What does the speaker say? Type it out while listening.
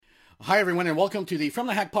Hi, everyone, and welcome to the From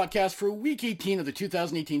the Hack podcast for Week 18 of the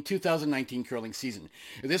 2018-2019 curling season.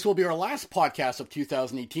 This will be our last podcast of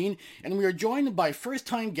 2018, and we are joined by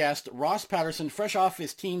first-time guest Ross Patterson, fresh off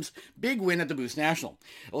his team's big win at the Boost National.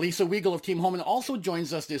 Lisa Weigel of Team Homan also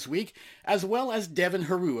joins us this week, as well as Devin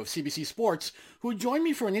Heroux of CBC Sports, who joined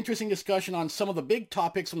me for an interesting discussion on some of the big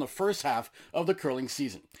topics from the first half of the curling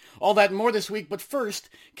season. All that and more this week, but first,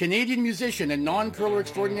 Canadian musician and non-curler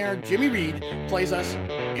extraordinaire Jimmy Reed plays us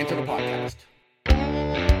into the podcast.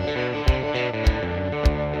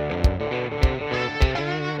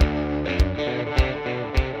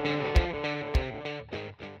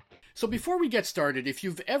 So before we get started, if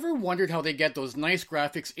you've ever wondered how they get those nice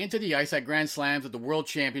graphics into the ice at Grand Slams, at the World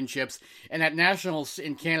Championships, and at Nationals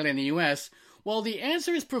in Canada and the US, well, the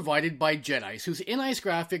answer is provided by Jet Ice, whose in-ice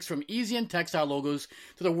graphics from easy and textile logos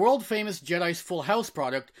to the world-famous Jet Ice Full House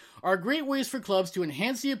product are great ways for clubs to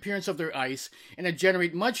enhance the appearance of their ice and to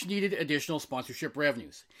generate much-needed additional sponsorship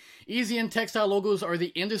revenues. Easy and textile logos are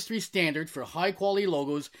the industry standard for high-quality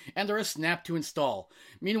logos and are a snap to install.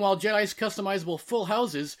 Meanwhile, Jet Ice customizable full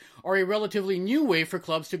houses are a relatively new way for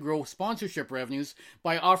clubs to grow sponsorship revenues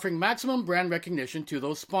by offering maximum brand recognition to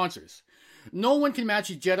those sponsors. No one can match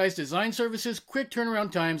Jet Ice design services, quick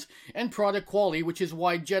turnaround times, and product quality, which is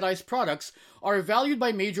why Jet Ice products are valued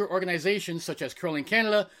by major organizations such as Curling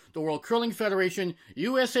Canada, the World Curling Federation,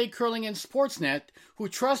 USA Curling, and Sportsnet, who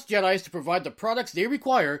trust Jet Ice to provide the products they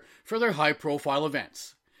require for their high-profile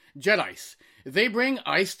events. Jet Ice. They bring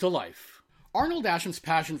ice to life. Arnold Asham's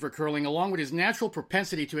passion for curling, along with his natural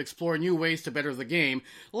propensity to explore new ways to better the game,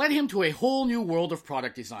 led him to a whole new world of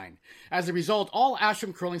product design. As a result, all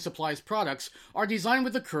Asham Curling Supplies products are designed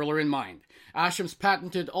with the curler in mind. Asham's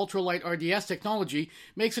patented ultralight RDS technology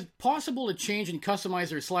makes it possible to change and customize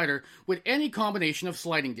their slider with any combination of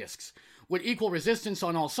sliding discs. With equal resistance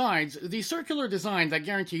on all sides, the circular design that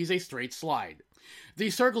guarantees a straight slide.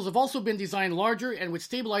 These circles have also been designed larger and with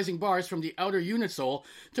stabilizing bars from the outer unit sole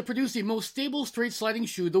to produce the most stable straight sliding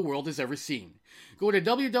shoe the world has ever seen. Go to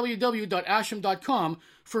www.asham.com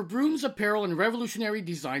for brooms, apparel, and revolutionary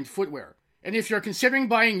designed footwear. And if you're considering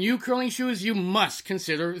buying new curling shoes, you must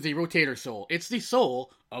consider the Rotator sole. It's the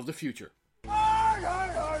sole of the future.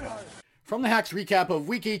 From the Hacks recap of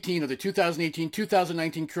Week 18 of the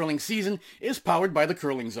 2018-2019 curling season is powered by the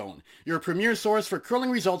Curling Zone, your premier source for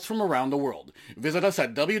curling results from around the world. Visit us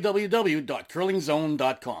at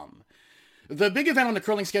www.curlingzone.com. The big event on the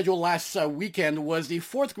curling schedule last weekend was the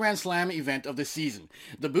fourth Grand Slam event of the season,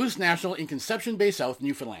 the Boost National in Conception Bay South,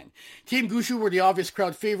 Newfoundland. Team Gushue were the obvious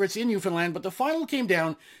crowd favorites in Newfoundland, but the final came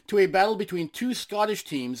down to a battle between two Scottish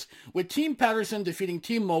teams, with Team Patterson defeating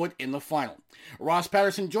Team Mowat in the final. Ross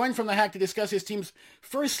Patterson joined From the Hack to discuss his team's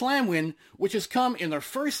first Slam win, which has come in their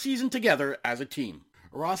first season together as a team.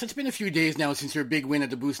 Ross, it's been a few days now since your big win at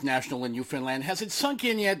the Boost National in Newfoundland. Has it sunk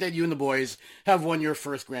in yet that you and the boys have won your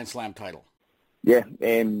first Grand Slam title? Yeah,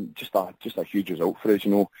 just a huge result for us,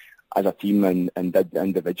 as a team and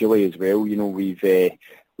individually as well. We've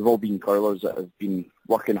all been curlers that have been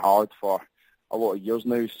working hard for a lot of years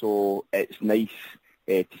now, so it's nice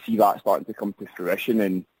to see that starting to come to fruition,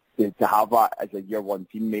 and to have that as a year one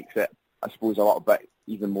team makes it, I suppose, a little bit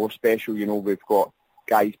even more special. We've got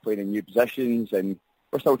guys playing in new positions, and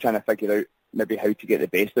we're still trying to figure out maybe how to get the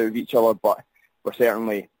best out of each other, but we're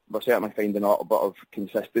certainly finding a little bit of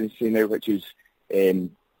consistency now, which is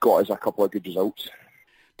got us a couple of good results.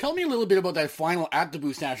 Tell me a little bit about that final at the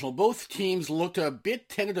Boost National. Both teams looked a bit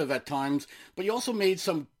tentative at times, but you also made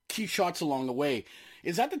some key shots along the way.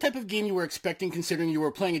 Is that the type of game you were expecting, considering you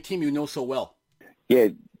were playing a team you know so well? Yeah,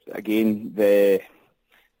 again, the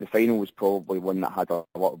final was probably one that had a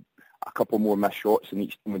couple more missed shots than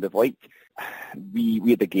each team would have liked. We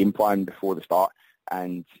had a game plan before the start,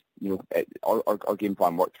 and our game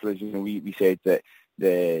plan worked for us. We said that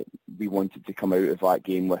we wanted to come out of that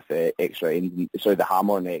game with the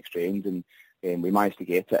hammer and the extra end, and we managed to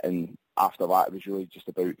get it. And after that, it was really just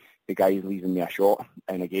about the guys leaving me a shot.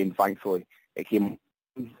 And again, thankfully, it came.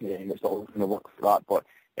 It's not always going to work for that, but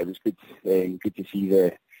it was good to see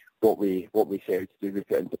what we set out to do, we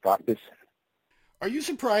put into practice. Are you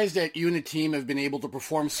surprised that you and the team have been able to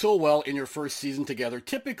perform so well in your first season together?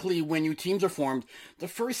 Typically, when new teams are formed, the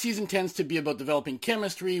first season tends to be about developing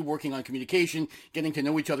chemistry, working on communication, getting to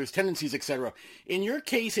know each other's tendencies, etc. In your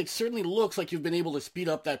case, it certainly looks like you've been able to speed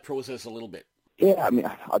up that process a little bit. Yeah, I mean,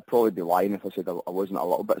 I'd probably be lying if I said I wasn't a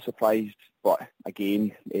little bit surprised. But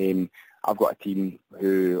again, I've got a team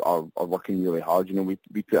who are working really hard. We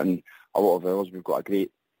put in a lot of hours. We've got a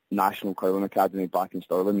great national curling academy back in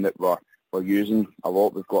Stirling that we're using a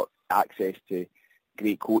lot. We've got access to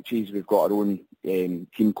great coaches. We've got our own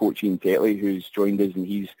team coach, Ian Tetley, who's joined us, and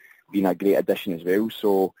he's been a great addition as well.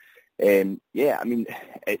 So,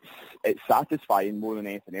 it's satisfying more than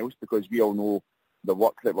anything else, because we all know the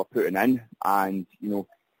work that we're putting in, and, to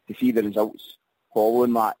see the results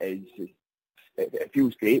following that it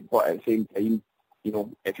feels great, but at the same time,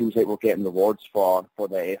 it feels like we're getting rewards for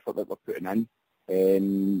the effort that we're putting in.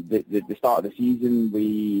 The start of the season,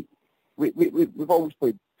 we've always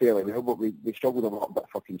played fairly well, but we struggled a little bit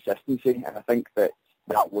for consistency, and I think that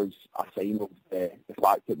was a sign of the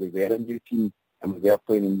fact that we were a new team and we were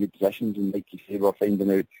playing in new positions, and like you say, we're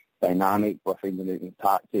finding out dynamic, we're finding out in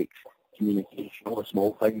tactics, communication, all the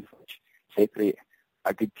small things which separate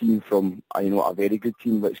a good team from a very good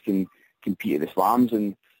team which can compete at the slams.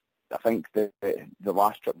 And I think that the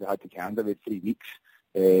last trip we had to Canada, we had 3 weeks,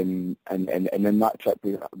 and in that trip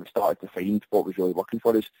we started to find what was really working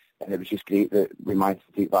for us, and it was just great that we managed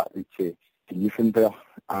to take that route to Newfoundland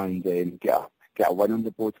and get a win on the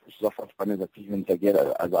board, which was our first win as a team, and to get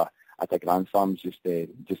it at a Grand Slam is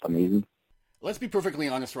just amazing. Let's be perfectly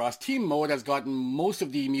honest, Ross. Team Mowat has gotten most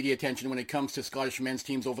of the media attention when it comes to Scottish men's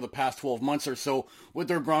teams over the past 12 months or so, with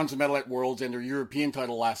their bronze medal at Worlds and their European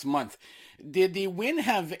title last month. Did the win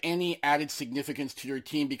have any added significance to your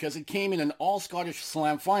team, because it came in an all-Scottish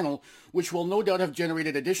slam final, which will no doubt have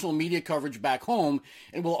generated additional media coverage back home,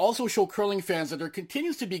 and will also show curling fans that there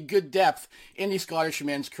continues to be good depth in the Scottish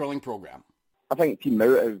men's curling program? I think Team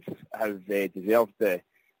Mowat have deserved the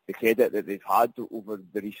credit that they've had over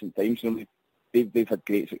the recent times. They've had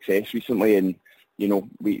great success recently, and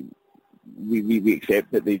we accept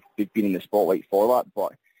that they've been in the spotlight for that.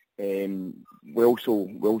 But we also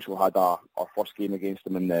had our first game against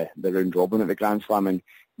them in the round robin at the Grand Slam, and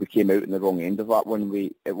we came out in the wrong end of that one.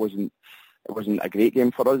 It wasn't a great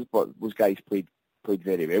game for us, but those guys played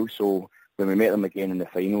very well. So when we met them again in the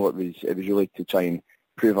final, it was really to try and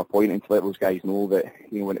prove a point and to let those guys know that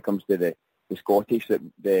when it comes to the Scottish, that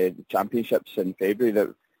the championships in February,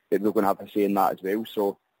 that we're going to have a say in that as well.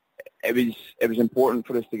 So it was important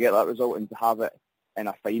for us to get that result, and to have it in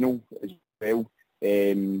a final as well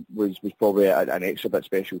was probably an extra bit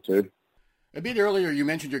special too. A bit earlier, you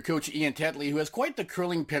mentioned your coach Ian Tetley, who has quite the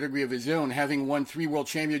curling pedigree of his own, having won 3 world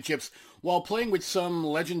championships while playing with some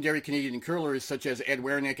legendary Canadian curlers such as Ed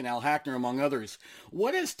Wernick and Al Hackner, among others.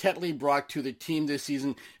 What has Tetley brought to the team this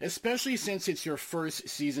season, especially since it's your first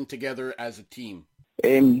season together as a team?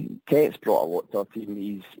 Tet's brought a lot to our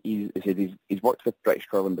team. He's worked with British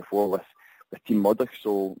curling before with Team Murdoch,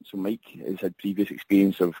 so Mike has had previous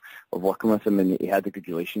experience of working with him, and he had a good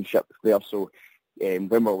relationship there. So when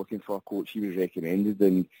we're looking for a coach, he was recommended,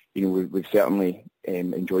 and we've certainly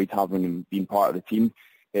enjoyed having him being part of the team.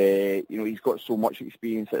 He's got so much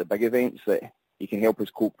experience at the big events that he can help us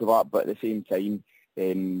cope with that, but at the same time,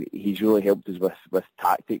 he's really helped us with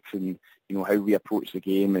tactics and how we approach the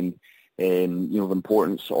game, and the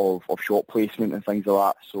importance of shot placement and things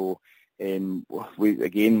like that. So we've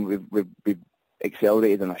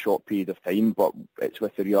accelerated in a short period of time, but it's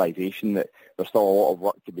with the realisation that there's still a lot of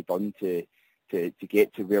work to be done to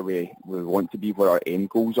get to where we want to be, where our end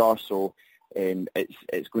goals are. So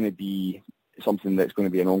it's going to be something that's going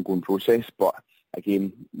to be an ongoing process. But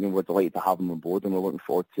again, we're delighted to have him on board, and we're looking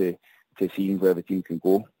forward to seeing where the team can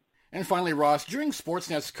go. And finally, Ross, during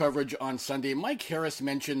Sportsnet's coverage on Sunday, Mike Harris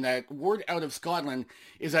mentioned that word out of Scotland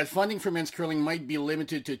is that funding for men's curling might be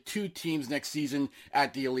limited to 2 teams next season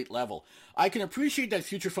at the elite level. I can appreciate that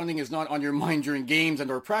future funding is not on your mind during games and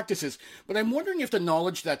or practices, but I'm wondering if the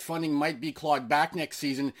knowledge that funding might be clawed back next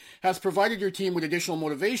season has provided your team with additional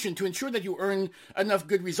motivation to ensure that you earn enough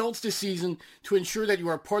good results this season to ensure that you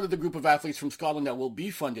are part of the group of athletes from Scotland that will be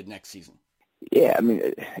funded next season. Yeah, I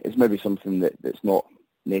mean, it's maybe something that's not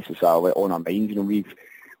necessarily on our mind.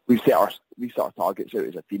 We've set our targets out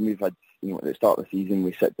as a team. We've had, at the start of the season,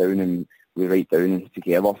 we sit down and we write down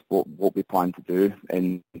together what we plan to do,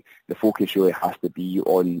 and the focus really has to be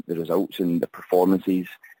on the results and the performances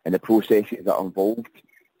and the processes that are involved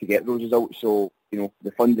to get those results. So,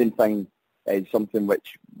 the funding thing is something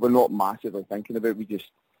which we're not massively thinking about.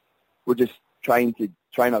 We're just trying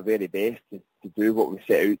our very best to do what we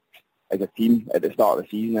set out as a team at the start of the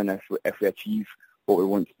season, and if we achieve what we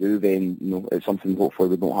want to do, then it's something hopefully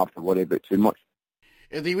we don't have to worry about too much.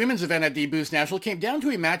 The women's event at the Boost National came down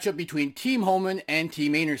to a matchup between Team Homan and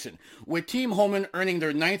Team Einarson, with Team Homan earning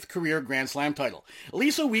their 9th career Grand Slam title.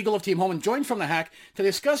 Lisa Weigel of Team Homan joined from the Hack to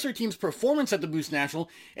discuss her team's performance at the Boost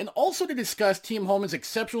National and also to discuss Team Homan's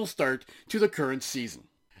exceptional start to the current season.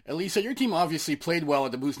 Elisa, your team obviously played well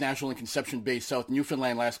at the Boost National in Conception Bay, South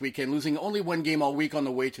Newfoundland last weekend, losing only one game all week on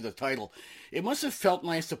the way to the title. It must have felt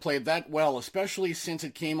nice to play that well, especially since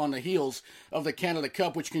it came on the heels of the Canada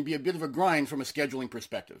Cup, which can be a bit of a grind from a scheduling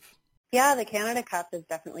perspective. Yeah, the Canada Cup is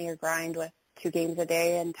definitely a grind with 2 games a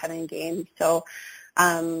day and 10 games. So,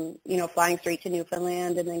 flying straight to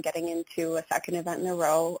Newfoundland and then getting into a second event in a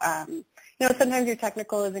row. Sometimes your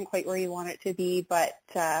technical isn't quite where you want it to be, but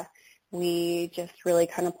we just really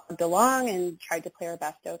kind of plugged along and tried to play our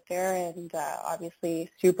best out there, and obviously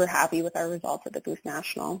super happy with our results at the Boost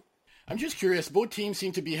National. I'm just curious, both teams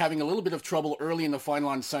seem to be having a little bit of trouble early in the final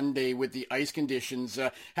on Sunday with the ice conditions.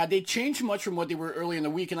 Had they changed much from what they were early in the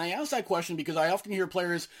week? And I ask that question because I often hear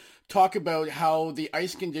players talk about how the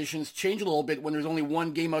ice conditions change a little bit when there's only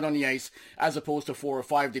one game out on the ice as opposed to 4 or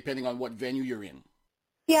 5, depending on what venue you're in.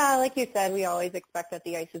 Yeah, like you said, we always expect that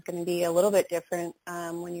the ice is going to be a little bit different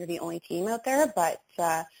when you're the only team out there, but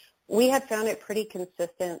we had found it pretty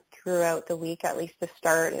consistent throughout the week, at least to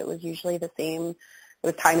start. It was usually the same. It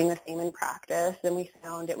was timing the same in practice, and we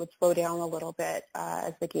found it would slow down a little bit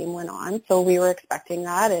as the game went on. So we were expecting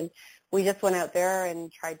that, and we just went out there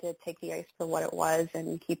and tried to take the ice for what it was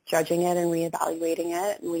and keep judging it and reevaluating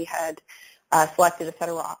it. And we had selected a set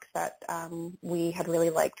of rocks that we had really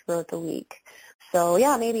liked throughout the week. So,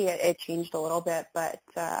 yeah, maybe it changed a little bit, but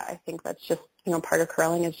I think that's just, part of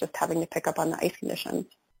curling is just having to pick up on the ice conditions.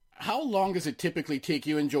 How long does it typically take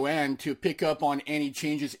you and Joanne to pick up on any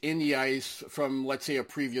changes in the ice from, let's say, a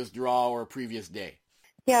previous draw or a previous day?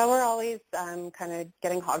 Yeah, we're always kind of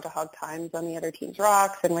getting hog-to-hog times on the other team's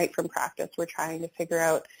rocks, and right from practice we're trying to figure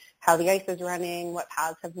out how the ice is running, what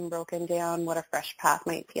paths have been broken down, what a fresh path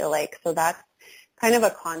might feel like. So that's kind of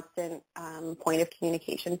a constant point of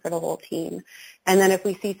communication for the whole team. And then if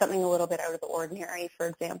we see something a little bit out of the ordinary, for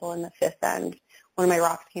example, in the fifth end, one of my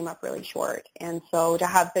rocks came up really short. And so to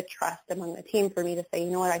have the trust among the team for me to say,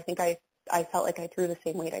 you know what, I think I felt like I threw the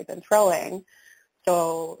same weight I've been throwing.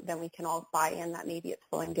 So then we can all buy in that maybe it's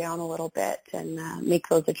slowing down a little bit and make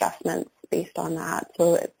those adjustments based on that.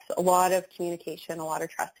 So it's a lot of communication, a lot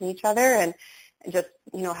of trust in each other, and just,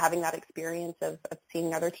 having that experience of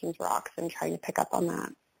seeing other teams' rocks and trying to pick up on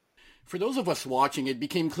that. For those of us watching, it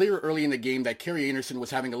became clear early in the game that Kerri Einarson was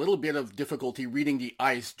having a little bit of difficulty reading the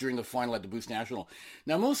ice during the final at the Boost National.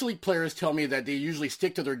 Now, most elite players tell me that they usually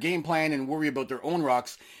stick to their game plan and worry about their own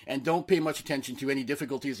rocks and don't pay much attention to any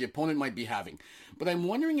difficulties the opponent might be having. But I'm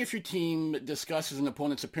wondering if your team discusses an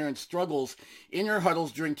opponent's apparent struggles in your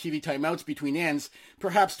huddles during TV timeouts between ends,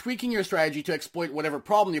 perhaps tweaking your strategy to exploit whatever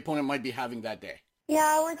problem the opponent might be having that day.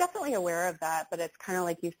 Yeah, we're definitely aware of that, but it's kind of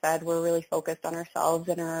like you said, we're really focused on ourselves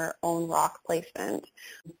and our own rock placement.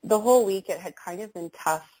 The whole week it had kind of been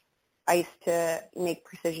tough ice to make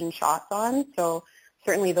precision shots on, so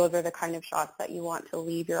certainly those are the kind of shots that you want to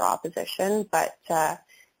leave your opposition, but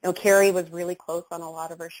Kerri was really close on a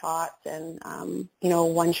lot of her shots, and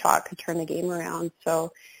one shot could turn the game around.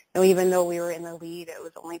 So even though we were in the lead, it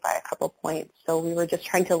was only by a couple points, so we were just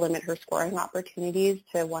trying to limit her scoring opportunities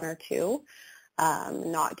to 1 or 2.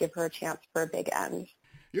 Not give her a chance for a big end.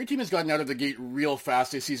 Your team has gotten out of the gate real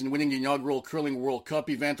fast this season, winning the inaugural Curling World Cup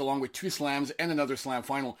event along with 2 slams and another slam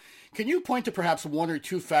final. Can you point to perhaps 1 or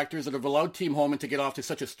 2 factors that have allowed Team Homan to get off to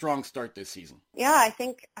such a strong start this season? Yeah, I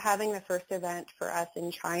think having the first event for us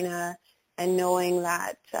in China and knowing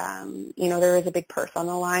that, there is a big purse on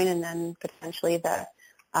the line, and then potentially the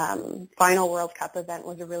final World Cup event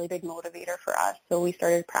was a really big motivator for us. So we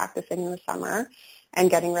started practicing in the summer and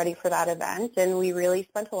getting ready for that event. And we really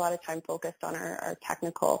spent a lot of time focused on our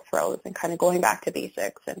technical throws and kind of going back to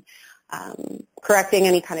basics and correcting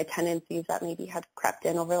any kind of tendencies that maybe had crept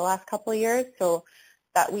in over the last couple of years. So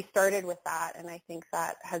that we started with that, and I think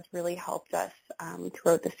that has really helped us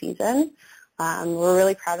throughout the season. We're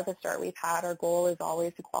really proud of the start we've had. Our goal is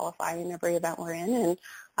always to qualify in every event we're in, and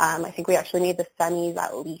I think we actually made the semis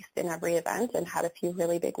at least in every event and had a few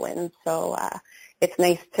really big wins. So it's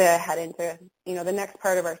nice to head into, the next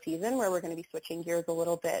part of our season where we're going to be switching gears a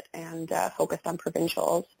little bit and focused on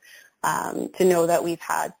provincials, to know that we've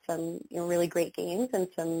had some really great games and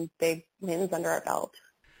some big wins under our belt.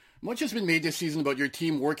 Much has been made this season about your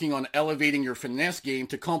team working on elevating your finesse game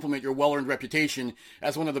to complement your well-earned reputation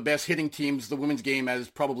as one of the best hitting teams the women's game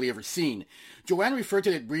has probably ever seen. Joanne referred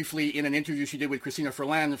to it briefly in an interview she did with Christina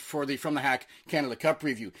Ferland for the From the Hack Canada Cup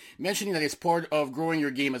preview, mentioning that it's part of growing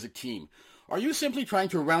your game as a team. Are you simply trying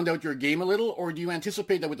to round out your game a little, or do you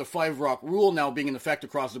anticipate that with the 5-rock rule now being in effect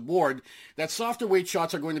across the board, that softer weight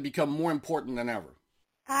shots are going to become more important than ever?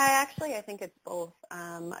 I think it's both.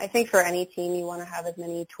 I think for any team, you want to have as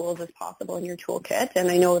many tools as possible in your toolkit, and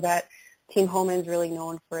I know that Team Homan's really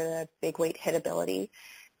known for the big weight hit ability.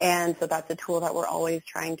 And so that's a tool that we're always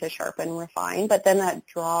trying to sharpen and refine. But then that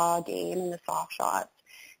draw game and the soft shots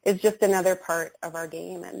is just another part of our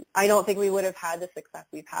game. And I don't think we would have had the success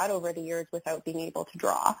we've had over the years without being able to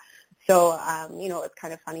draw. So, it's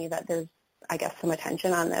kind of funny that there's, I guess, some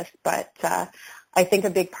attention on this. But I think a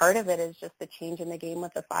big part of it is just the change in the game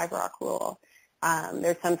with the 5-rock rule.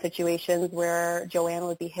 There's some situations where Joanne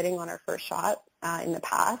would be hitting on her first shot in the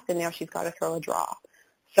past, and now she's got to throw a draw.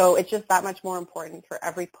 So it's just that much more important for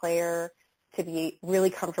every player to be really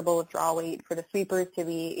comfortable with draw weight, for the sweepers to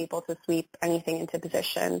be able to sweep anything into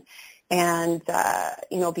position, and,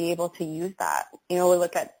 be able to use that. We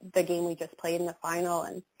look at the game we just played in the final,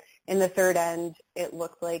 and in the third end, it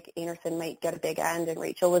looked like Einarson might get a big end, and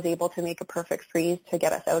Rachel was able to make a perfect freeze to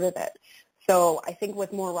get us out of it. So I think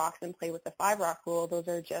with more rocks in play with the 5-rock rule, those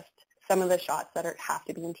are just some of the shots that have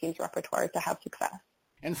to be in teams' repertoire to have success.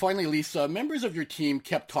 And finally, Lisa, members of your team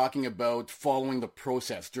kept talking about following the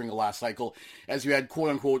process during the last cycle as you had,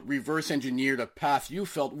 quote-unquote, reverse-engineered a path you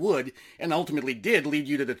felt would, and ultimately did, lead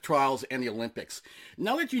you to the trials and the Olympics.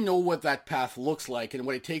 Now that you know what that path looks like and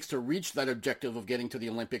what it takes to reach that objective of getting to the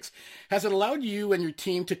Olympics, has it allowed you and your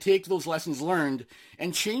team to take those lessons learned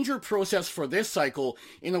and change your process for this cycle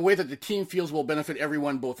in a way that the team feels will benefit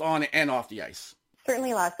everyone both on and off the ice?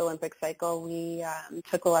 Certainly last Olympic cycle, we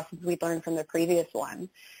took the lessons we learned from the previous one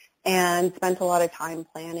and spent a lot of time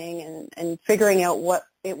planning and figuring out what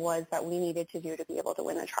it was that we needed to do to be able to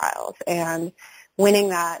win the trials. And winning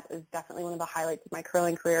that is definitely one of the highlights of my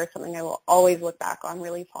curling career, something I will always look back on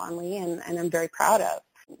really fondly and I'm very proud of.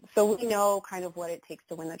 So we know kind of what it takes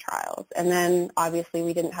to win the trials. And then obviously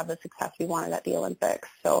we didn't have the success we wanted at the Olympics.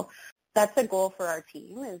 So that's a goal for our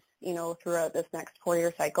team is, throughout this next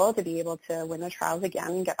 4-year cycle to be able to win the trials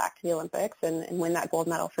again and get back to the Olympics and win that gold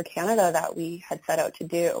medal for Canada that we had set out to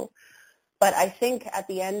do. But I think at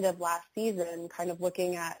the end of last season, kind of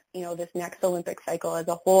looking at, this next Olympic cycle as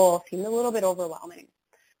a whole seemed a little bit overwhelming.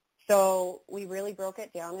 So we really broke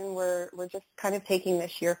it down and we're just kind of taking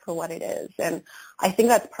this year for what it is. And I think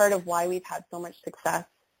that's part of why we've had so much success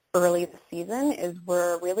early this season is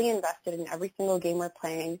we're really invested in every single game we're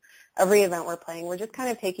playing, every event we're playing. We're just kind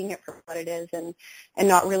of taking it for what it is and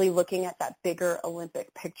not really looking at that bigger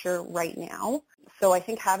Olympic picture right now. So I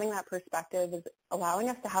think having that perspective is allowing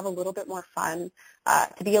us to have a little bit more fun,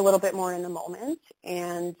 to be a little bit more in the moment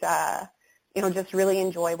and, just really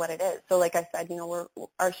enjoy what it is. So like I said,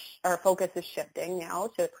 our focus is shifting now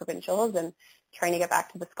to provincials and trying to get back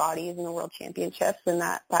to the Scotties and the World Championships, and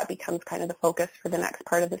that becomes kind of the focus for the next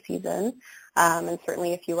part of the season, and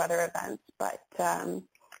certainly a few other events. But,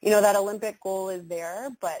 that Olympic goal is there,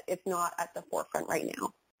 but it's not at the forefront right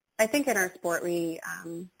now. I think in our sport,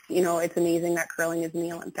 it's amazing that curling is in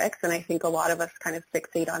the Olympics, and I think a lot of us kind of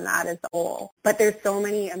fixate on that as the goal. But there's so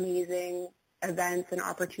many amazing events and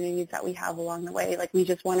opportunities that we have along the way. Like we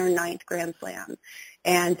just won our 9th Grand Slam.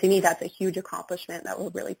 And to me, that's a huge accomplishment that we're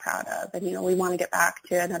really proud of. And, we want to get back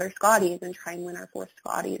to another Scotties and try and win our 4th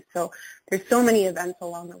Scotties. So there's so many events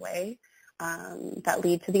along the way that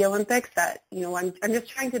lead to the Olympics that, I'm just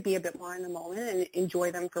trying to be a bit more in the moment and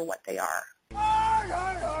enjoy them for what they are.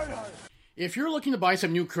 If you're looking to buy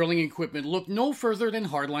some new curling equipment, look no further than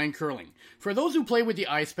Hardline Curling. For those who play with the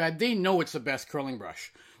ice pad, they know it's the best curling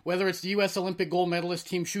brush. Whether it's the U.S. Olympic gold medalist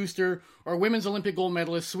Team Schuster or Women's Olympic gold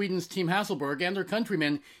medalist Sweden's Team Hasselberg and their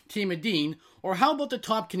countrymen Team Edin, or how about the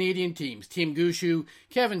top Canadian teams, Team Gushue,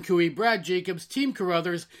 Kevin Cooey, Brad Jacobs, Team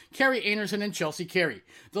Carruthers, Kerri Einarson, and Chelsea Carey.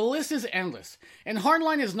 The list is endless. And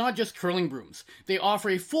Hardline is not just curling brooms. They offer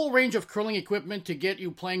a full range of curling equipment to get you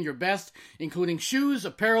playing your best, including shoes,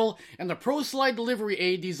 apparel, and the Pro Slide delivery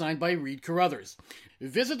aid designed by Reed Carruthers.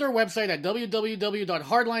 Visit their website at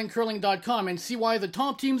www.hardlinecurling.com and see why the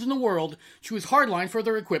top teams in the world choose Hardline for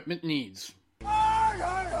their equipment needs.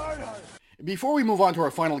 Before we move on to our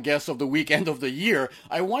final guest of the weekend of the year,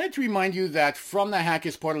 I wanted to remind you that From the Hack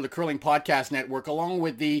is part of the Curling Podcast Network, along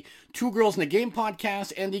with the Two Girls in the Game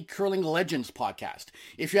podcast and the Curling Legends podcast.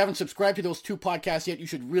 If you haven't subscribed to those two podcasts yet, you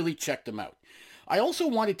should really check them out. I also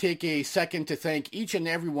want to take a second to thank each and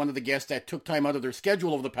every one of the guests that took time out of their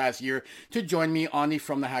schedule over the past year to join me on the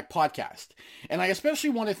From the Hack podcast. And I especially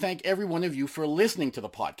want to thank every one of you for listening to the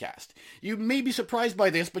podcast. You may be surprised by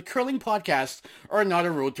this, but curling podcasts are not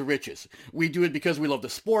a road to riches. We do it because we love the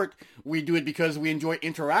sport. We do it because we enjoy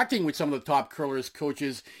interacting with some of the top curlers,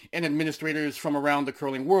 coaches, and administrators from around the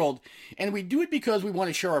curling world. And we do it because we want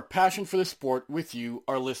to share our passion for the sport with you,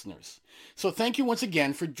 our listeners. So thank you once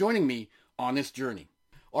again for joining me on this journey.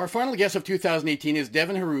 Our final guest of 2018 is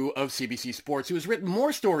Devin Heroux of CBC Sports, who has written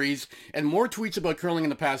more stories and more tweets about curling in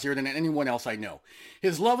the past year than anyone else I know.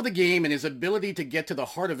 His love of the game and his ability to get to the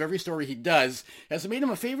heart of every story he does has made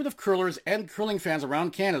him a favorite of curlers and curling fans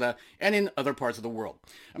around Canada and in other parts of the world.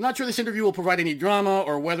 I'm not sure this interview will provide any drama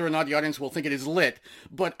or whether or not the audience will think it is lit,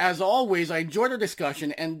 but as always, I enjoyed our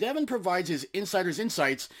discussion, and Devin provides his insider's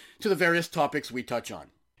insights to the various topics we touch on.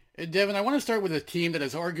 Devin, I want to start with a team that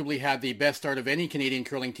has arguably had the best start of any Canadian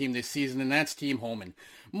curling team this season, and that's Team Homan.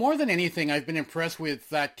 More than anything, I've been impressed with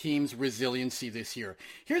that team's resiliency this year.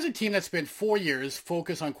 Here's a team that spent 4 years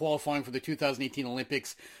focused on qualifying for the 2018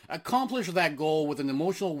 Olympics, accomplished that goal with an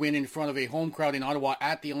emotional win in front of a home crowd in Ottawa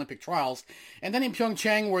at the Olympic trials, and then in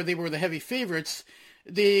Pyeongchang, where they were the heavy favorites,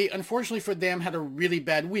 they, unfortunately for them, had a really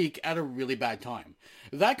bad week at a really bad time.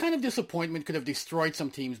 That kind of disappointment could have destroyed some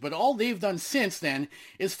teams, but all they've done since then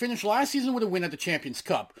is finish last season with a win at the Champions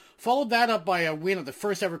Cup, followed that up by a win at the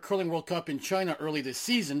first ever Curling World Cup in China early this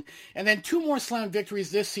season, and then 2 more slam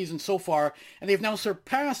victories this season so far, and they've now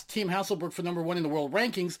surpassed Team Hasselborg for number 1 in the world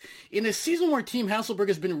rankings in a season where Team Hasselborg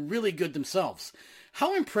has been really good themselves.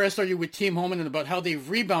 How impressed are you with Team Homan and about how they've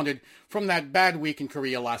rebounded from that bad week in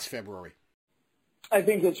Korea last February? I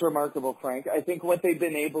think it's remarkable, Frank. I think what they've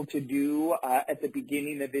been able to do at the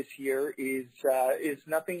beginning of this year is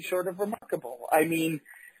nothing short of remarkable. I mean,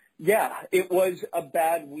 yeah, it was a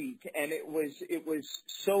bad week, and it was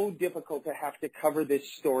so difficult to have to cover this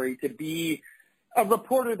story, to be a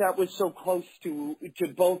reporter that was so close to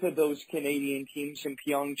both of those Canadian teams in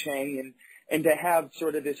Pyeongchang, and to have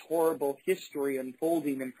sort of this horrible history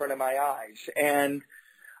unfolding in front of my eyes. And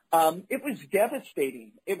it was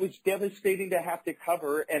devastating. It was devastating to have to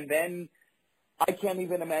cover, and then I can't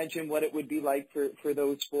even imagine what it would be like for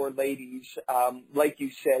those 4 ladies, like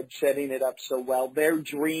you said, setting it up so well. Their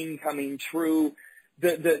dream coming true,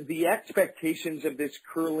 the expectations of this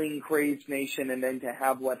curling crazed nation, and then to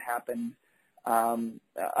have what happened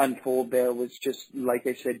unfold there was just, like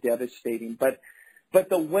I said, devastating. But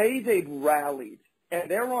the way they've rallied,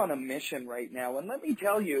 and they're on a mission right now, and let me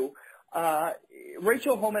tell you,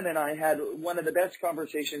 Rachel Homan and I had one of the best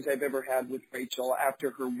conversations I've ever had with Rachel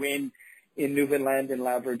after her win in Newfoundland and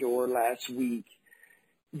Labrador last week.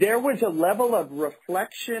 There was a level of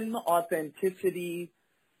reflection, authenticity,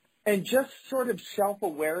 and just sort of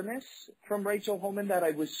self-awareness from Rachel Homan that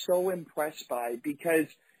I was so impressed by, because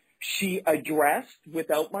she addressed,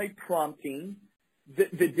 without my prompting,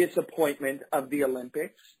 the disappointment of the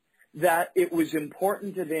Olympics, that it was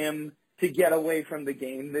important to them to get away from the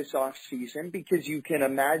game this off season, because you can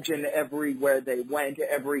imagine everywhere they went,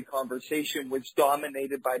 every conversation was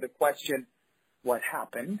dominated by the question, what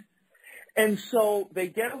happened? And so they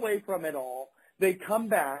get away from it all. They come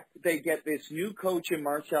back. They get this new coach in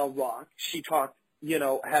Marcel Rock. She talked,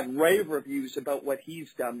 had rave reviews about what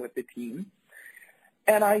he's done with the team.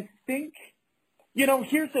 And I think,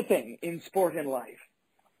 here's the thing in sport and life.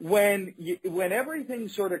 When everything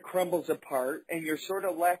sort of crumbles apart and you're sort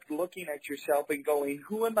of left looking at yourself and going,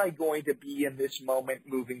 who am I going to be in this moment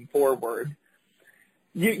moving forward?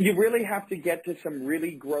 You really have to get to some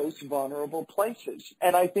really gross, vulnerable places.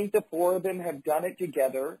 And I think the 4 of them have done it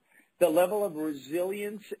together. The level of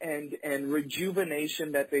resilience and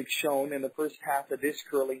rejuvenation that they've shown in the first half of this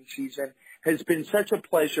curling season has been such a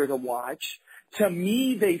pleasure to watch. To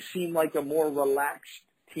me, they seem like a more relaxed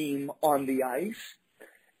team on the ice.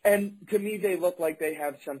 And to me, they look like they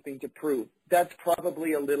have something to prove. That's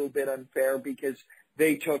probably a little bit unfair because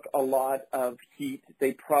they took a lot of heat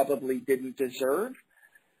they probably didn't deserve.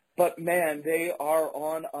 But, man, they are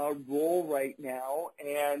on a roll right now,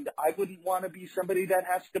 and I wouldn't want to be somebody that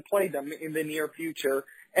has to play them in the near future.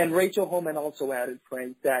 And Rachel Homan also added,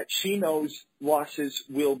 Frank, that she knows losses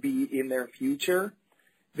will be in their future.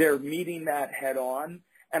 They're meeting that head on.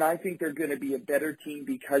 And I think they're going to be a better team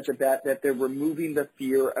because of that they're removing the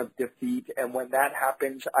fear of defeat. And when that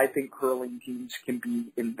happens, I think curling teams can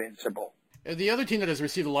be invincible. The other team that has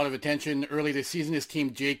received a lot of attention early this season is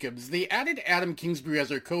Team Jacobs. They added Adam Kingsbury as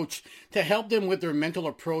their coach to help them with their mental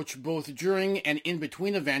approach both during and in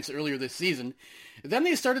between events earlier this season. Then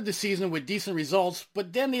they started the season with decent results,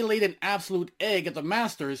 but then they laid an absolute egg at the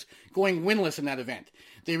Masters, going winless in that event.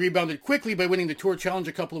 They rebounded quickly by winning the Tour Challenge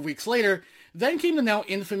a couple of weeks later. Then came the now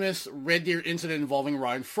infamous Red Deer incident involving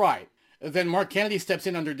Ryan Fry. Then Mark Kennedy steps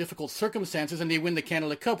in under difficult circumstances and they win the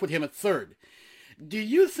Canada Cup with him at 3rd. Do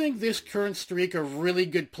you think this current streak of really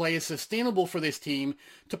good play is sustainable for this team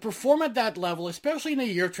to perform at that level, especially in a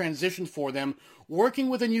year of transition for them, working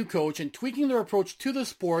with a new coach and tweaking their approach to the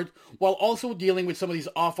sport while also dealing with some of these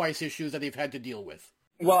off-ice issues that they've had to deal with?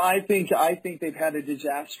 Well, I think they've had a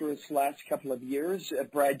disastrous last couple of years.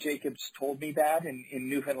 Brad Jacobs told me that in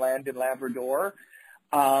Newfoundland and Labrador.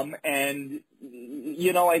 And,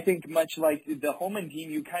 you know, I think much like the Homan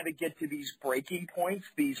team, you kind of get to these breaking points,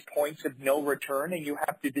 these points of no return, and you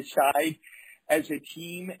have to decide as a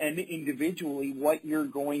team and individually what you're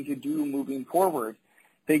going to do moving forward.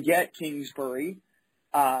 They get Kingsbury.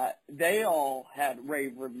 They all had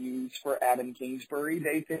rave reviews for Adam Kingsbury.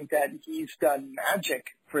 They think that he's done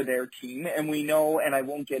magic for their team. And we know, and I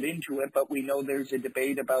won't get into it, but we know there's a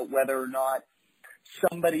debate about whether or not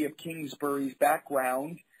somebody of Kingsbury's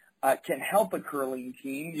background can help a curling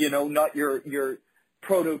team, you know, not your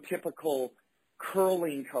prototypical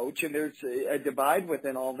curling coach. And there's a divide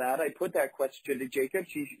within all that. I put that question to Jacobs.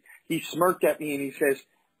 He smirked at me and he says,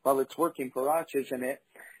 well, it's working for us, isn't it?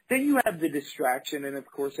 Then you have the distraction, and of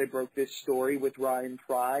course I broke this story with Ryan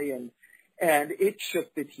Fry, and it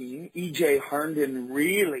shook the team. E.J. Harnden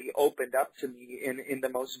really opened up to me in the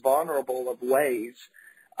most vulnerable of ways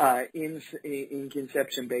in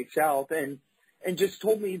Conception Bay South, and just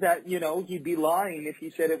told me that, you know, he'd be lying if he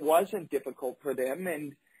said it wasn't difficult for them,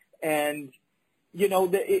 and you know,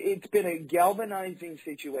 it's been a galvanizing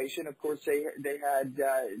situation. Of course, they had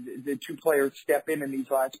the two players step in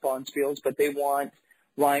these last Bonspiels, but they want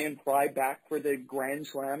Ryan Fry back for the Grand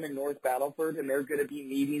Slam in North Battleford, and they're going to be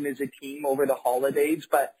meeting as a team over the holidays.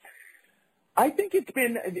 But I think it's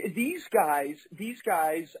been these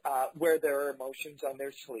guys wear their emotions on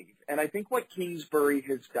their sleeve. And I think what Kingsbury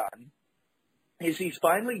has done is he's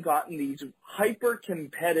finally gotten these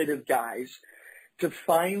hyper-competitive guys to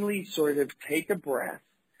finally sort of take a breath,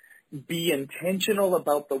 be intentional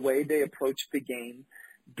about the way they approach the game,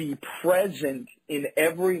 be present in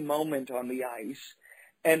every moment on the ice,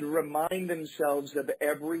 and remind themselves of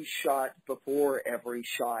every shot before every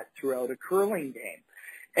shot throughout a curling game.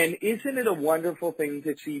 And isn't it a wonderful thing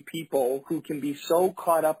to see people who can be so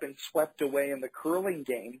caught up and swept away in the curling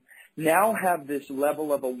game now have this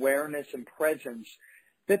level of awareness and presence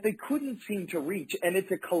that they couldn't seem to reach? And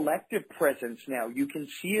it's a collective presence now. You can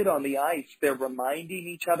see it on the ice. They're reminding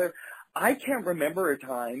each other. I can't remember a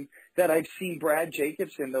time that I've seen Brad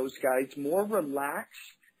Jacobs and those guys more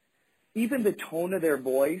relaxed. Even the tone of their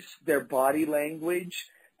voice, their body language,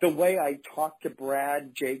 the way I talked to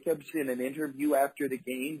Brad Jacobs in an interview after the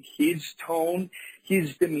game, his tone,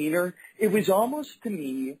 his demeanor, it was almost to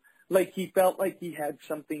me like he felt like he had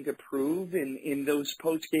something to prove in those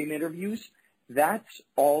post-game interviews. That's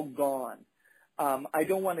all gone. I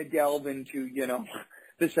don't want to delve into, you know,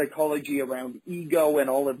 the psychology around ego and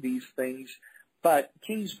all of these things, but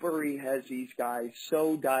Kingsbury has these guys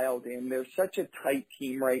so dialed in. They're such a tight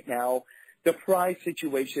team right now. The Fry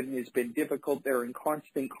situation has been difficult. They're in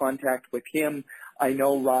constant contact with him. I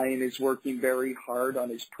know Ryan is working very hard on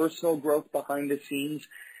his personal growth behind the scenes.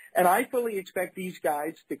 And I fully expect these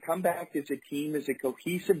guys to come back as a team, as a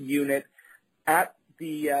cohesive unit at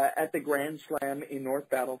the Grand Slam in North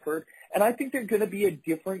Battleford. And I think they're going to be a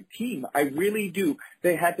different team. I really do.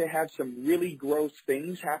 They had to have some really gross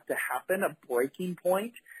things have to happen, a breaking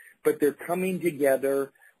point, but they're coming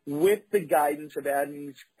together with the guidance of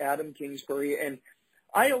Adam Kingsbury. And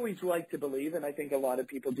I always like to believe, and I think a lot of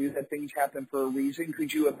people do, that things happen for a reason.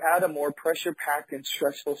 Could you have had a more pressure-packed and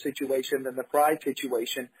stressful situation than the Fry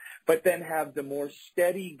situation, but then have the more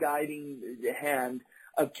steady guiding hand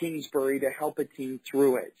of Kingsbury to help a team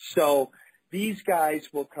through it? So these guys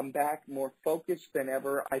will come back more focused than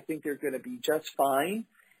ever. I think they're going to be just fine,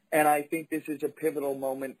 and I think this is a pivotal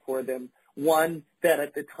moment for them, one that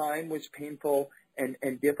at the time was painful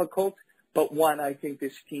and difficult, but one I think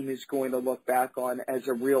this team is going to look back on as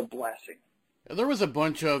a real blessing. There was a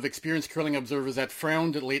bunch of experienced curling observers that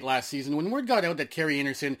frowned late last season when word got out that Kerry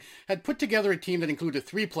Anderson had put together a team that included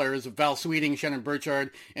three players, Val Sweeting, Shannon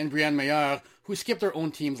Burchard, and Brianne Meilleur, who skipped their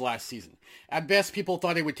own teams last season. At best, people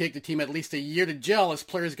thought it would take the team at least a year to gel as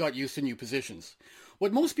players got used to new positions.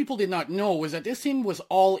 What most people did not know was that this team was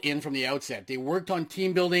all in from the outset. They worked on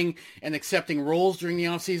team building and accepting roles during the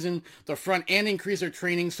offseason. The front end increased their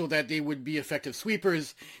training so that they would be effective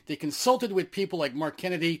sweepers. They consulted with people like Mark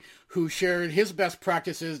Kennedy, who shared his best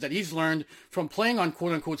practices that he's learned from playing on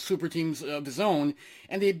quote-unquote super teams of his own,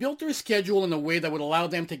 and they built their schedule in a way that would allow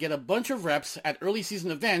them to get a bunch of reps at early season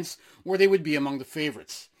events where they would be among the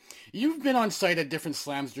favorites. You've been on site at different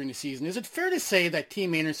slams during the season. Is it fair to say that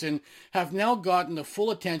Team Anderson have now gotten the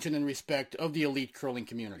full attention and respect of the elite curling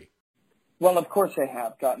community? Well, of course they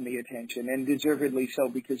have gotten the attention, and deservedly so,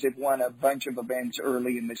 because they've won a bunch of events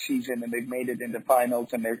early in the season and they've made it into finals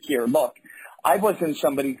and they're here. Look, I wasn't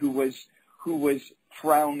somebody who was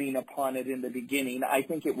frowning upon it in the beginning. I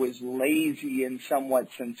think it was lazy and somewhat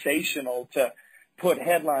sensational to put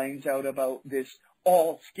headlines out about this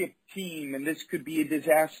all-skip team, and this could be a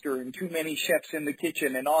disaster, and too many chefs in the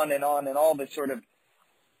kitchen, and on, and all this sort of,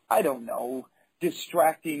 I don't know,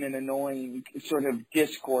 distracting and annoying sort of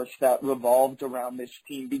discourse that revolved around this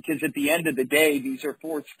team. Because at the end of the day, these are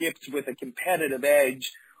 4 skips with a competitive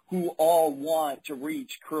edge who all want to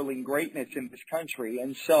reach curling greatness in this country.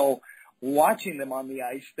 And so watching them on the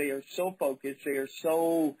ice, they are so focused, they are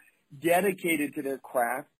so dedicated to their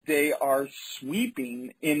craft, they are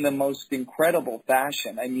sweeping in the most incredible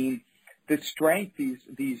fashion. I mean, the strength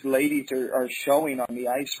these ladies are showing on the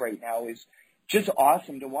ice right now is just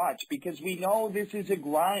awesome to watch, because we know this is a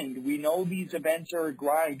grind. We know these events are a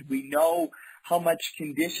grind. We know how much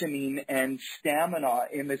conditioning and stamina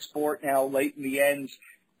in the sport now late in the ends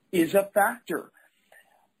is a factor.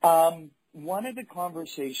 One of the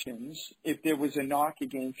conversations, if there was a knock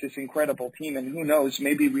against this incredible team, and who knows,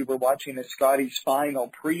 maybe we were watching a Scotties final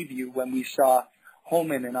preview when we saw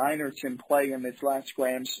Homan and Einarson play in this last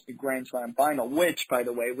Grand Slam final, which, by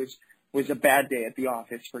the way, was a bad day at the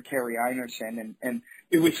office for Carrie Einarson, and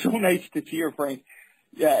it was so nice to see her, Frank,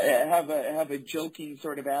 have a joking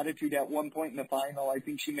sort of attitude at one point in the final. I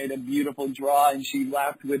think she made a beautiful draw, and she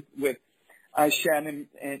laughed with Shannon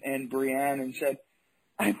and Brianne and said,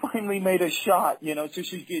 I finally made a shot, so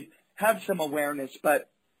she could have some awareness. But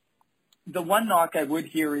the one knock I would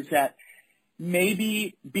hear is that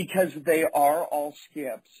maybe because they are all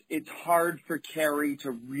skips, it's hard for Carrie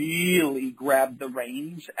to really grab the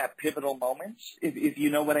reins at pivotal moments, if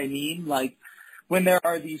you know what I mean. Like when there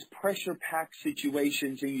are these pressure-packed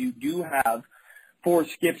situations and you do have 4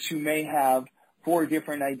 skips who may have 4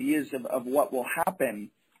 different ideas of what will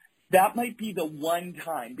happen, that might be the one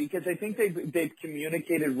time, because I think they've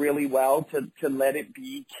communicated really well to let it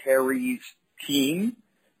be Carrie's team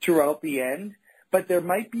throughout the end. But there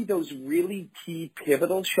might be those really key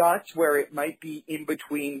pivotal shots where it might be in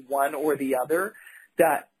between one or the other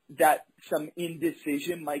that some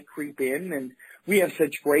indecision might creep in. And we have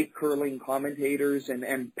such great curling commentators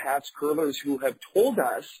and past curlers who have told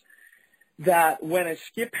us that when a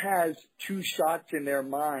skip has 2 shots in their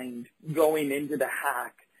mind going into the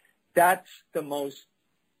hack, that's the most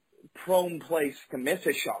prone place to miss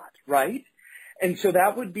a shot, right? And so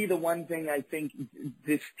that would be the one thing I think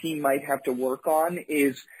this team might have to work on,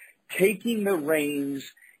 is taking the reins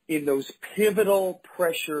in those pivotal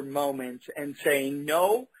pressure moments and saying,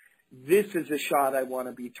 no, this is a shot I want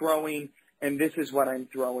to be throwing, and this is what I'm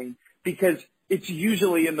throwing. Because it's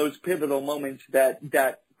usually in those pivotal moments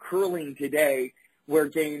that curling today where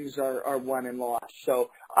games are won and lost. So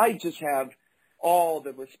I just have all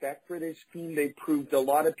the respect for this team. They proved a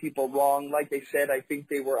lot of people wrong. Like I said, I think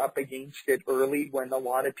they were up against it early when a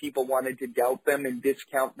lot of people wanted to doubt them and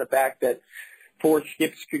discount the fact that 4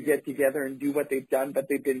 skips could get together and do what they've done, but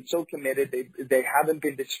they've been so committed. They haven't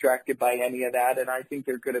been distracted by any of that, and I think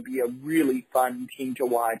they're going to be a really fun team to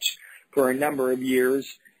watch for a number of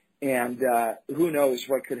years, and who knows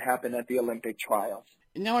what could happen at the Olympic trials.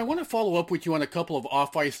 Now, I want to follow up with you on a couple of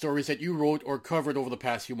off-ice stories that you wrote or covered over the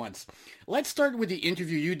past few months. Let's start with the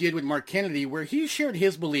interview you did with Mark Kennedy, where he shared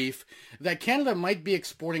his belief that Canada might be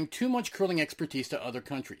exporting too much curling expertise to other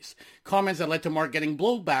countries. Comments that led to Mark getting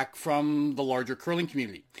blowback from the larger curling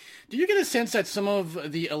community. Do you get a sense that some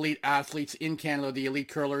of the elite athletes in Canada, the elite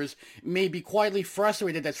curlers, may be quietly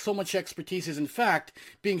frustrated that so much expertise is in fact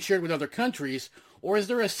being shared with other countries? Or is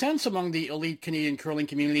there a sense among the elite Canadian curling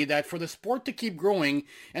community that for the sport to keep growing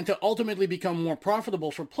and to ultimately become more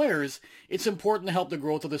profitable for players, it's important to help the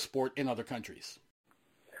growth of the sport in other countries?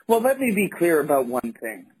 Well, let me be clear about one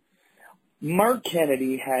thing. Mark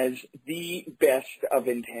Kennedy has the best of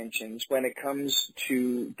intentions when it comes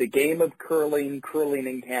to the game of curling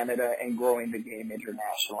in Canada, and growing the game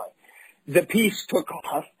internationally. The piece took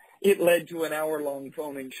off. It led to an hour-long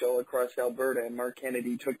phone-in show across Alberta, and Mark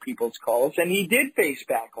Kennedy took people's calls, and he did face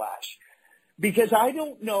backlash. Because I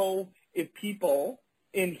don't know if people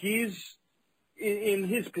in his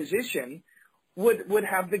position would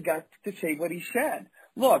have the guts to say what he said.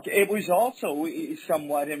 Look, it was also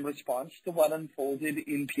somewhat in response to what unfolded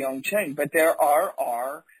in Pyeongchang, but there are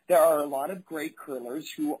a lot of great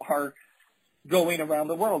curlers who are going around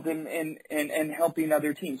the world and helping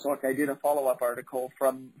other teams. Look, I did a follow-up article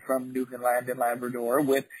from Newfoundland and Labrador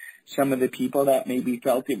with some of the people that maybe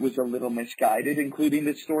felt it was a little misguided, including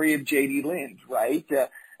the story of J.D. Lind, right?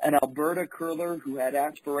 An Alberta curler who had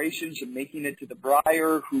aspirations of making it to the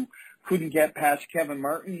Brier, who couldn't get past Kevin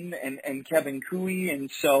Martin and Kevin Cooey,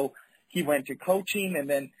 and so he went to coaching, and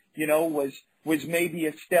then, was maybe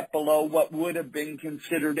a step below what would have been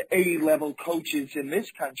considered A-level coaches in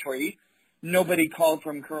this country, nobody called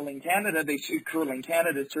from Curling Canada. Curling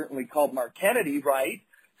Canada certainly called Mark Kennedy, right?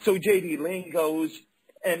 So J.D. Ling goes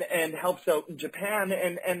and helps out in Japan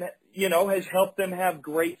and has helped them have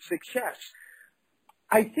great success.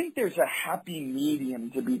 I think there's a happy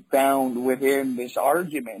medium to be found within this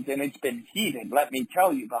argument, and it's been heated. Let me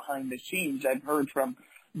tell you, behind the scenes, I've heard from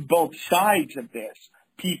both sides of this.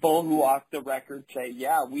 People who off the record say,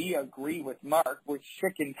 yeah, we agree with Mark. We're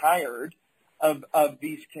sick and tired of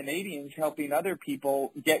these Canadians helping other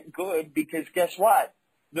people get good because guess what?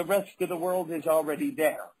 The rest of the world is already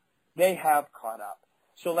there. They have caught up.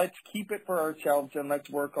 So let's keep it for ourselves and let's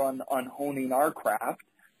work on honing our craft.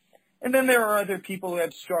 And then there are other people who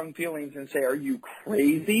have strong feelings and say, are you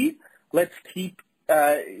crazy? Let's keep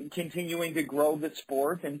continuing to grow the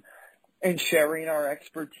sport and sharing our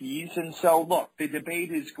expertise. And so, look, the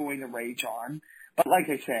debate is going to rage on. But like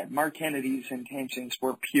I said, Mark Kennedy's intentions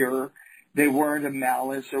were pure. They weren't a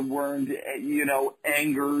malice or weren't,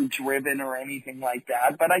 anger-driven or anything like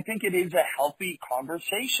that. But I think it is a healthy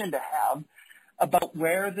conversation to have about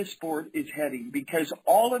where the sport is heading. Because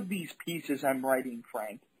all of these pieces I'm writing,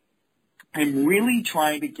 Frank, I'm really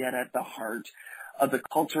trying to get at the heart of the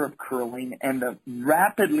culture of curling and the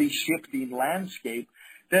rapidly shifting landscape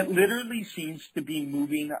that literally seems to be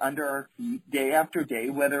moving under our feet day after day,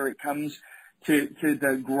 whether it comes to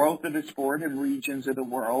the growth of the sport in regions of the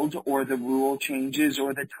world or the rule changes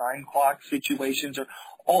or the time clock situations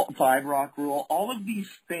or Five Rock rule. All of these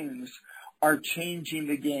things are changing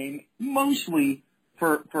the game mostly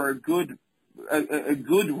for a good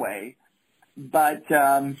way. But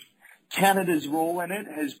Canada's role in it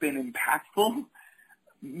has been impactful,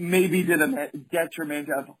 maybe to the detriment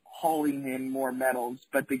of hauling in more medals,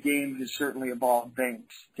 but the game has certainly evolved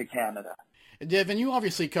thanks to Canada. Devin, you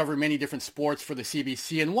obviously cover many different sports for the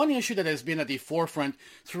CBC, and one issue that has been at the forefront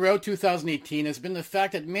throughout 2018 has been the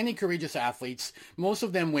fact that many courageous athletes, most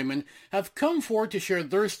of them women, have come forward to share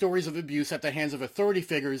their stories of abuse at the hands of authority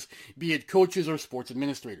figures, be it coaches or sports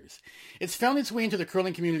administrators. It's found its way into the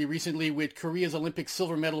curling community recently with Korea's Olympic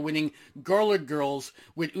silver medal winning Garlic Girls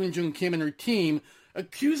with Eun Jung Kim and her team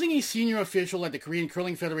accusing a senior official at the Korean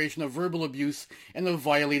Curling Federation of verbal abuse and of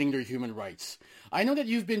violating their human rights. I know that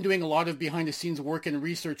you've been doing a lot of behind-the-scenes work and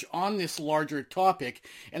research on this larger topic,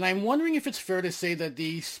 and I'm wondering if it's fair to say that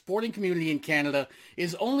the sporting community in Canada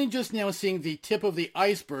is only just now seeing the tip of the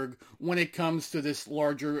iceberg when it comes to this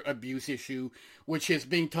larger abuse issue, which is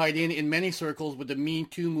being tied in many circles with the Me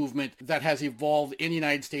Too movement that has evolved in the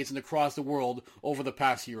United States and across the world over the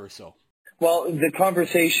past year or so. Well, the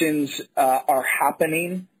conversations are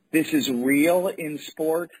happening. This is real in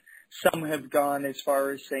sport. Some have gone as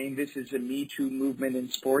far as saying this is a Me Too movement in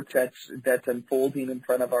sports that's unfolding in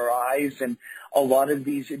front of our eyes, and a lot of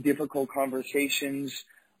these difficult conversations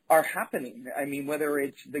are happening. I mean, whether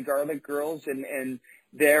it's the Garlic Girls and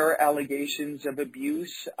their allegations of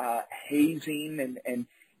abuse, hazing, and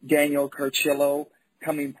Daniel Carcillo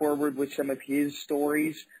coming forward with some of his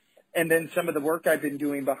stories, and then some of the work I've been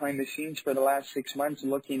doing behind the scenes for the last 6 months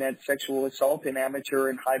looking at sexual assault in amateur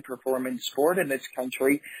and high-performance sport in this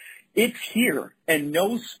country. It's here, and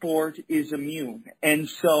no sport is immune. And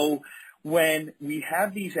so when we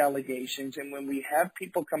have these allegations and when we have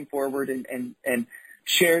people come forward and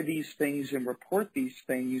share these things and report these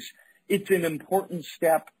things, it's an important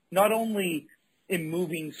step not only in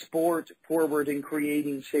moving sport forward and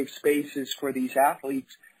creating safe spaces for these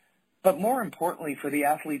athletes, but more importantly for the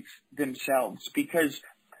athletes themselves. Because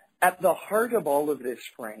at the heart of all of this,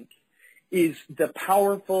 Frank, is the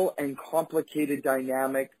powerful and complicated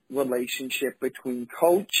dynamic relationship between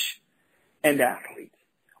coach and athlete,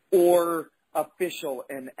 or official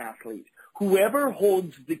and athlete. Whoever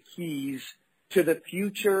holds the keys to the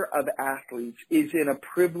future of athletes is in a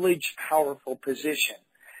privileged, powerful position.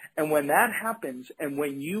 And when that happens, and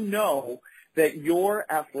when you know that your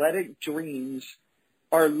athletic dreams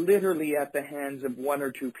are literally at the hands of one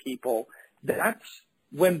or two people, that's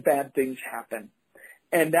when bad things happen.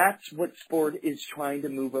 And that's what sport is trying to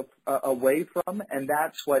move away from, and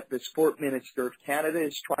that's what the Sport Minister of Canada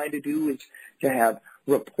is trying to do, is to have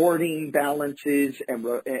reporting balances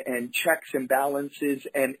and checks and balances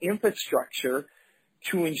and infrastructure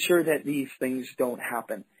to ensure that these things don't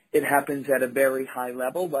happen. It happens at a very high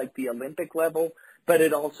level, like the Olympic level, but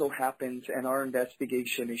it also happens, and our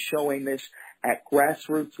investigation is showing this, at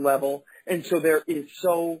grassroots level. And so there is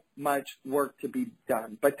so much work to be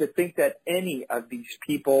done. But to think that any of these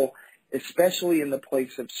people, especially in the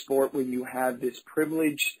place of sport when you have this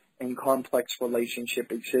privileged and complex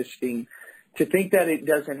relationship existing, to think that it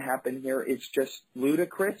doesn't happen here is just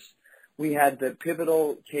ludicrous. We had the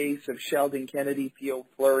pivotal case of Sheldon Kennedy, Theo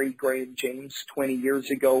Fleury, Graham James 20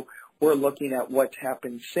 years ago, we're looking at what's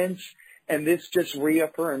happened since. And this just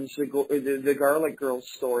reaffirms the Garlic Girls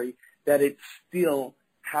story, that it's still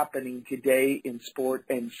happening today in sport,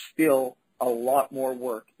 and still a lot more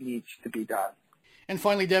work needs to be done. And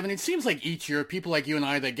finally, Devin, it seems like each year, people like you and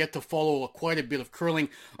I that get to follow quite a bit of curling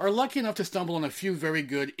are lucky enough to stumble on a few very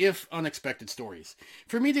good, if unexpected, stories.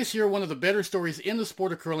 For me this year, one of the better stories in the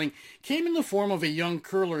sport of curling came in the form of a young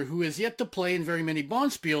curler who is yet to play in very many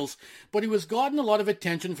bonspiels, but who has gotten a lot of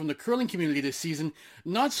attention from the curling community this season,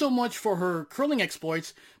 not so much for her curling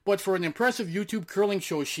exploits, but for an impressive YouTube curling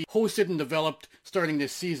show she hosted and developed starting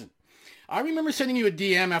this season. I remember sending you a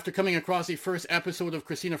DM after coming across the first episode of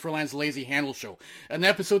Christina Furlan's Lazy Handle Show, an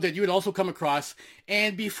episode that you had also come across,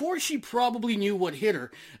 and before she probably knew what hit her,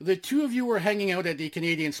 the two of you were hanging out at the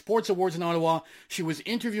Canadian Sports Awards in Ottawa. She was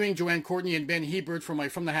interviewing Joanne Courtney and Ben Hebert for my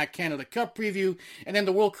From the Hack Canada Cup preview, and then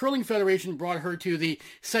the World Curling Federation brought her to the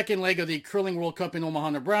second leg of the Curling World Cup in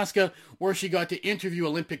Omaha, Nebraska, where she got to interview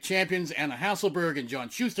Olympic champions Anna Hasselberg and John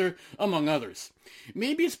Schuster, among others.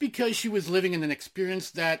 Maybe it's because she was living in an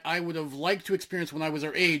experience that I would have liked to experience when I was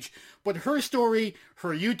her age, but her story, her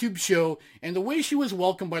YouTube show, and the way she was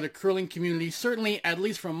welcomed by the curling community, certainly, at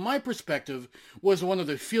least from my perspective, was one of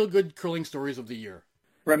the feel-good curling stories of the year.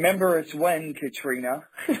 Remember it's when, Katrina.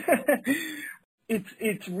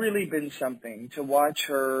 It's really been something to watch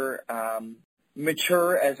her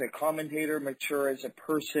mature as a commentator, mature as a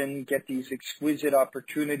person, get these exquisite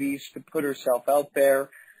opportunities to put herself out there.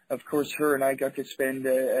 Of course, her and I got to spend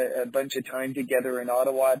a bunch of time together in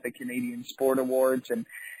Ottawa at the Canadian Sport Awards and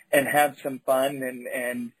have some fun.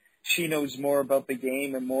 And she knows more about the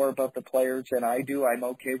game and more about the players than I do. I'm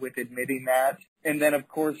okay with admitting that. And then, of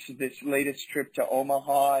course, this latest trip to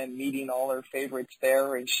Omaha and meeting all her favorites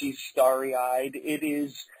there, and she's starry-eyed. It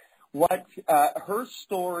is what her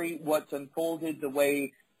story, what's unfolded, the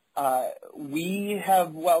way we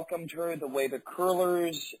have welcomed her, the way the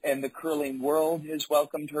curlers and the curling world has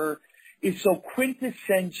welcomed her, is so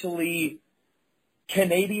quintessentially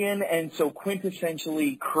Canadian and so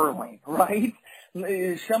quintessentially curling, right?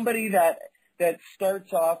 Somebody that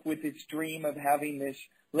starts off with its dream of having this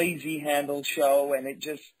Lazy Handle show, and it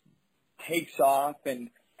just takes off. And,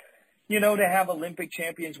 you know, to have Olympic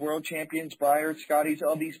champions, world champions, Briar, Scotties,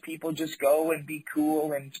 all these people just go and be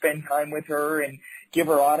cool and spend time with her and give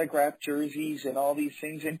her autographed jerseys and all these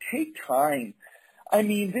things and take time. I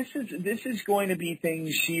mean, this is going to be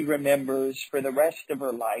things she remembers for the rest of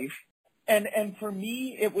her life. And for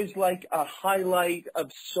me, it was like a highlight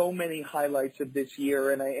of so many highlights of this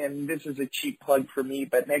year. And this is a cheap plug for me,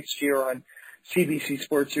 but next year on CBC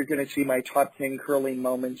Sports, you're going to see my top 10 curling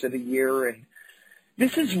moments of the year. And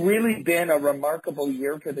this has really been a remarkable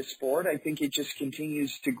year for the sport. I think it just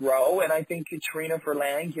continues to grow. And I think Katrina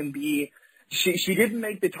Furlan can be, she didn't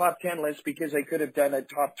make the top 10 list because I could have done a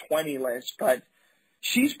top 20 list, but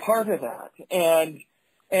she's part of that.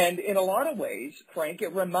 And in a lot of ways, Frank,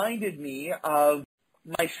 it reminded me of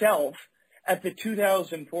myself at the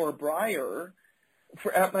 2004 Briar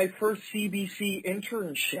at my first CBC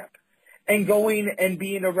internship, and going and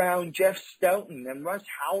being around Jeff Stoughton and Russ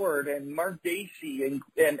Howard and Mark Dacey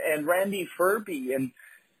and Randy Furby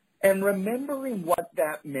and remembering what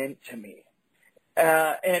that meant to me.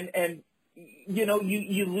 And you know,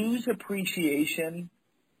 you lose appreciation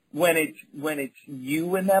when it's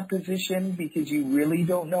you in that position because you really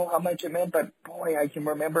don't know how much it meant. But boy, I can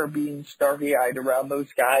remember being starry-eyed around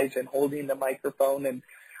those guys and holding the microphone and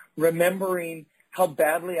remembering how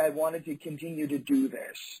badly I wanted to continue to do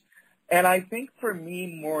this. And I think for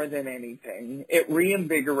me, more than anything, it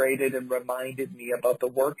reinvigorated and reminded me about the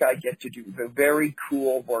work I get to do, the very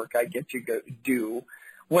cool work I get to do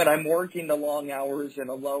when I'm working the long hours and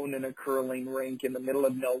alone in a curling rink in the middle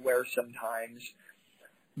of nowhere sometimes.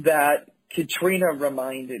 That Katrina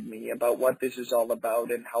reminded me about what this is all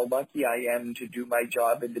about and how lucky I am to do my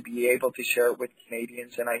job and to be able to share it with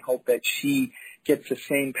Canadians. And I hope that she gets the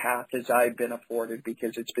same path as I've been afforded,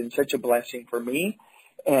 because it's been such a blessing for me.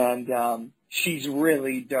 And she's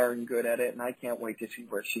really darn good at it, and I can't wait to see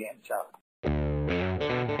where she ends up.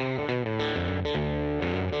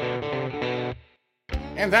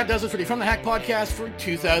 And that does it for the From the Hack podcast for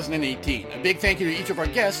 2018. A big thank you to each of our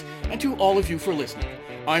guests and to all of you for listening.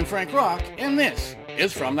 I'm Frank Rock, and this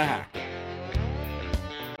is From the Hack.